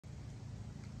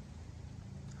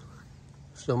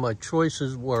So my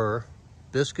choices were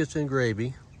biscuits and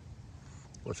gravy,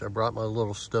 which I brought my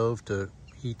little stove to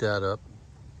heat that up,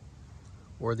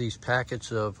 or these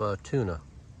packets of tuna.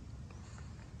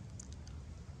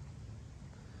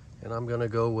 And I'm gonna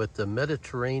go with the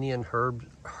Mediterranean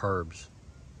herbs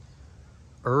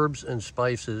and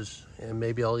spices, and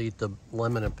maybe I'll eat the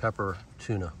lemon and pepper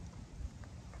tuna.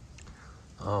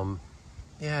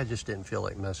 Yeah, I just didn't feel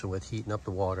like messing with heating up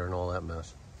the water and all that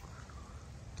mess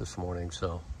this morning,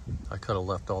 so I could have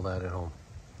left all that at home.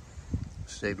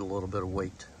 Saved a little bit of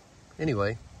weight.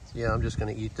 Anyway, yeah, I'm just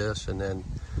gonna eat this, and then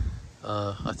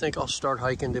I think I'll start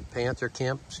hiking to Carpenter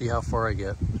Camp, see how far I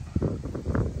get.